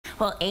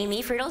Well,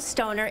 Amy Friedl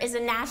Stoner is a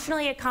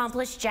nationally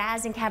accomplished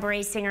jazz and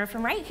cabaret singer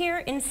from right here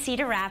in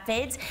Cedar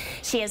Rapids.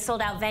 She has sold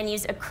out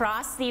venues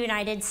across the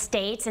United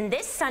States, and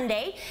this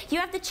Sunday you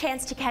have the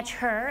chance to catch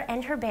her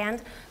and her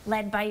band,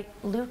 led by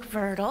Luke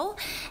Viertel,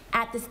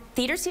 at the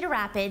Theatre Cedar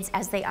Rapids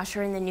as they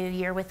usher in the new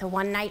year with a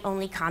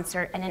one-night-only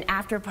concert and an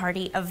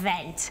after-party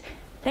event.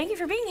 Thank you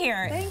for being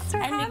here. Thanks for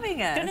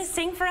having us. You're going to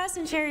sing for us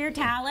and share your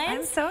talents.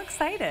 I'm so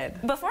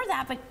excited. Before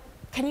that, but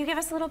can you give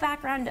us a little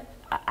background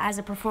as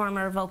a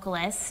performer,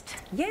 vocalist?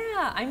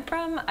 Yeah, I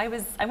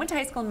went to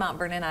high school in Mount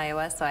Vernon,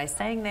 Iowa, so I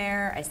sang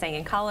there. I sang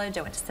in college.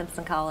 I went to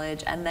Simpson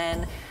College, and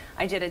then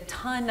I did a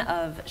ton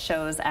of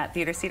shows at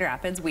Theatre Cedar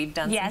Rapids. We've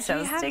done some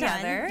shows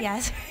together.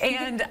 Yes.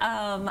 And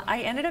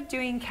I ended up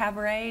doing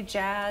cabaret,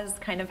 jazz,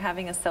 kind of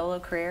having a solo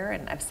career,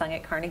 and I've sung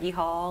at Carnegie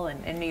Hall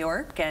in New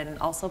York, and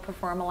also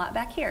perform a lot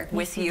back here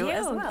with you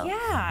as well.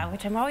 Yeah,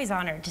 which I'm always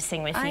honored to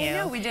sing with you. I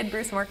know, we did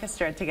Bruce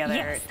Orchestra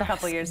together a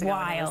couple years ago.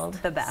 Wild. It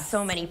was the best.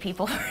 So many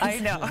people. I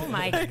know. Oh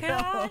my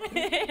God.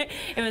 It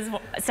was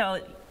so.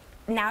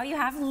 Now you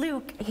have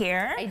Luke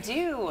here. I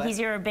do. He's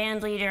your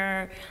band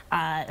leader.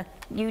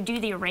 You do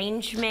the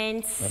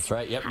arrangements. That's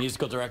right. Yep.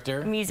 Musical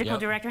director. Musical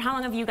director. How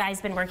long have you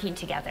guys been working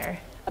together?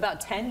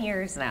 About 10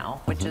 years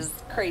now, which is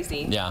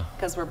crazy. Yeah.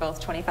 Because we're both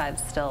 25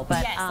 still.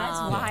 But, yes, that's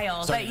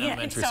wild. But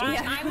yeah, so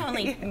I'm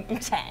only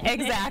 10.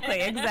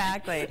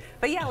 Exactly.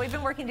 But yeah, we've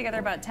been working together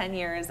about 10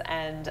 years,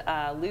 and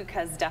Luke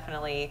has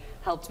definitely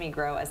helped me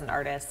grow as an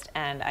artist,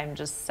 and I'm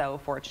just so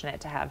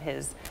fortunate to have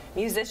his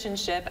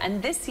musicianship.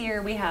 And this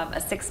year we have a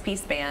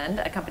 6-piece band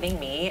accompanying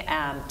me,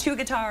 2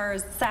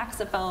 guitars,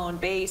 saxophone,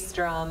 bass,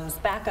 drums,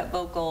 backup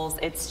vocals.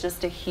 It's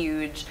just a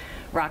huge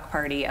rock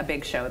party, a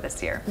big show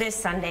this year. This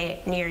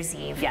Sunday, New Year's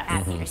Eve,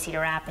 at Theatre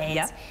Cedar Rapids.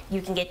 Yep.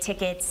 You can get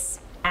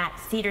tickets at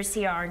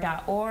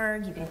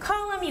theatrecr.org. You can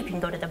call them. You can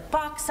go to the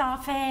box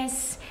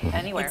office.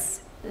 Anywhere.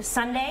 It's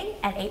Sunday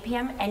at 8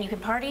 p.m. and you can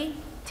party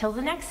till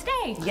the next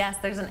day. Yes,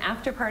 there's an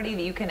after party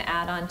that you can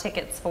add on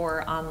tickets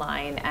for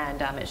online,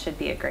 and it should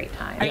be a great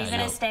time. Are you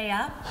going to stay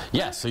up?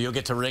 Yeah, so you'll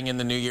get to ring in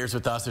the New Year's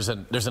with us. There's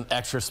an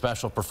extra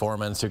special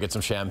performance. You'll get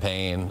some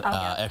champagne,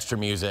 extra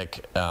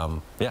music.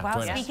 Well,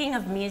 speaking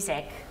of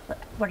music,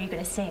 what are you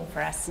going to sing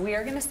for us? We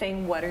are going to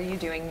sing What Are You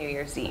Doing New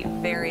Year's Eve.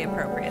 Very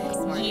appropriate this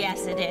morning.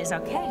 Yes, it is.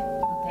 Okay.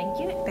 Well, thank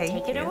you.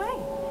 Take it away.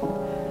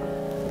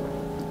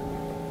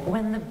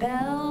 When the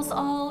bells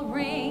all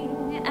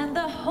ring and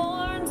the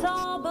horns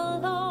all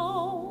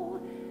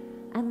blow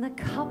and the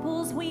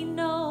couples we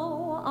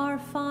know are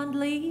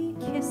fondly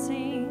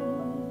kissing,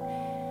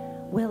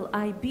 will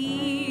I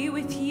be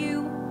with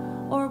you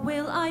or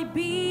will I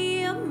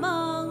be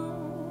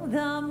among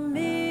the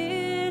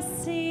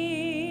missing?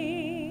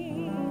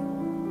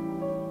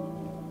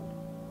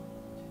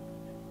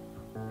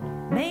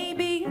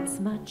 Maybe it's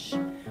much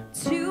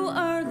too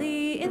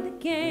early in the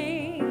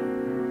game,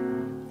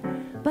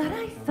 but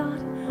I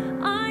thought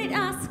I'd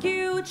ask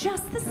you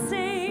just the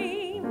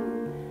same.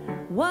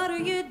 What are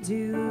you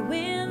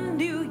doing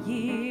New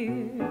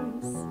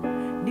Year's?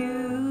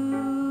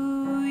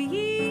 New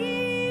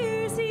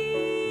Year's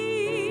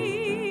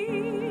Eve.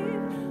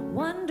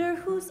 Wonder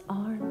whose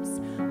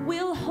arms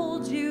will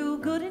hold you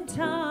good and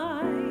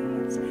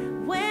tight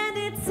when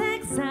it's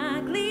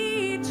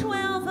exactly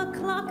 12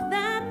 o'clock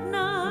that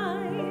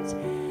night,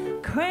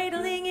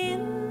 cradling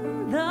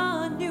in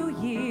the New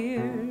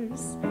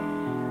Year's.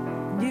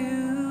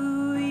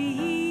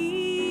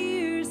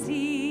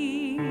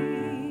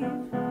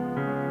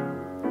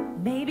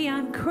 Maybe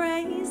I'm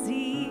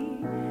crazy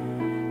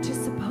to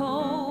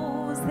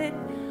suppose that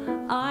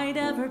I'd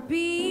ever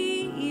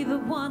be the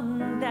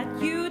one that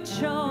you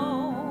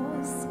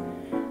chose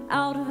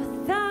out of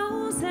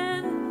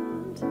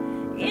 1,000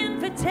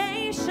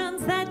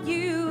 invitations that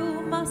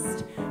you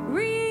must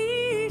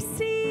receive.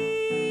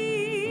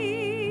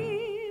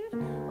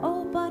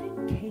 Oh, but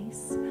in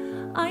case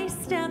I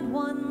stand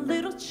one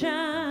little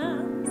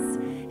chance,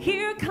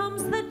 here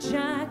comes the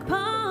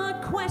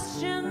jackpot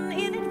question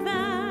in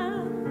advance.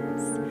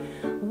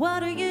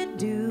 What are you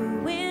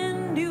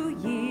doing New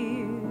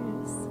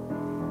Year's?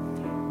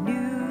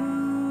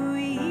 New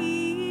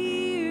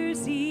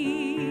Year's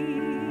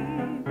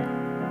Eve.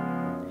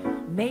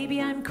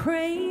 Maybe I'm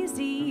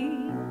crazy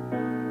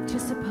to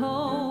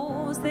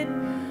suppose that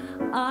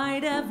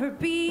I'd ever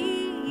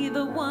be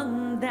the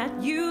one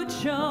that you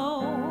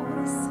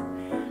chose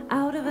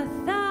out of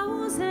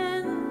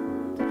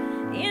 1,000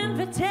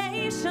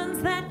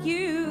 invitations that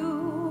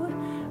you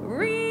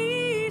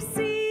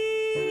receive.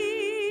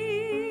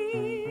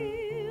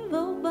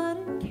 Oh, but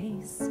in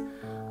case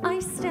I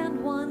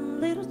stand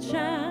one little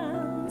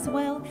chance,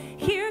 well,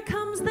 here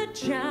comes the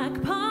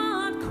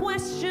jackpot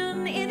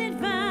question in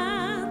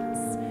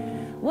advance.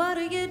 What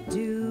are you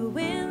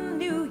doing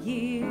New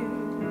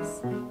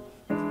Year's?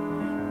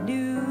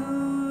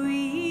 New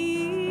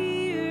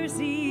Year's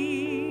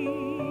Eve.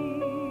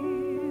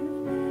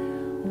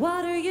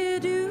 What are you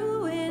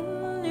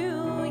doing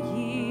New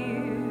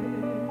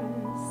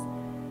Year's?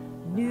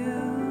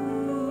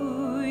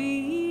 New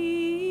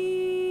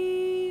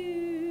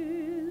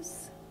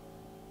Year's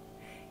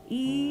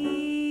Eve.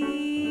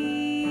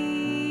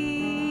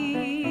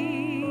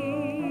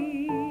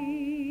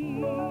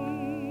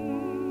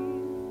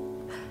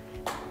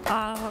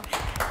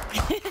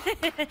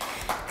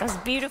 That was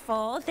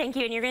beautiful. Thank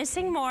you. And you're going to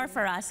sing more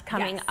for us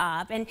coming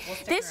up. And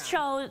this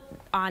show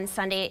on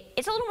Sunday,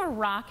 it's a little more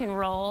rock and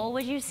roll,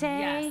 would you say?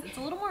 Yes, it's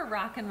a little more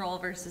rock and roll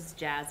versus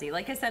jazzy.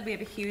 Like I said, we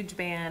have a huge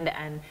band,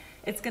 and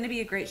it's going to be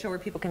a great show where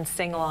people can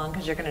sing along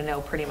because you're going to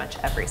know pretty much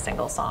every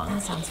single song.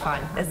 That sounds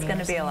fun. It's going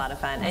to be a lot of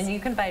fun. And you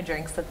can buy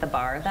drinks at the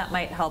bar. That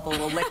might help a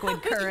little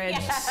liquid courage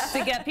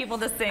to get people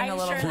to sing a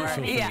little more.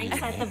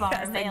 Drinks at the bar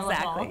available.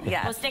 Exactly.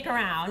 Yes. Well, stick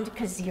around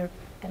because you're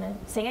going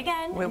to sing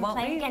again. We won't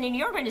play leave. again, and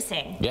you're going to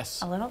sing.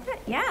 Yes. A little bit,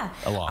 yeah.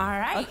 Along. All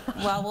right.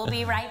 Well, we'll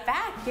be right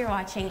back. You're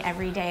watching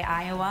Everyday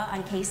Iowa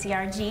on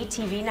KCRG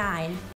TV 9.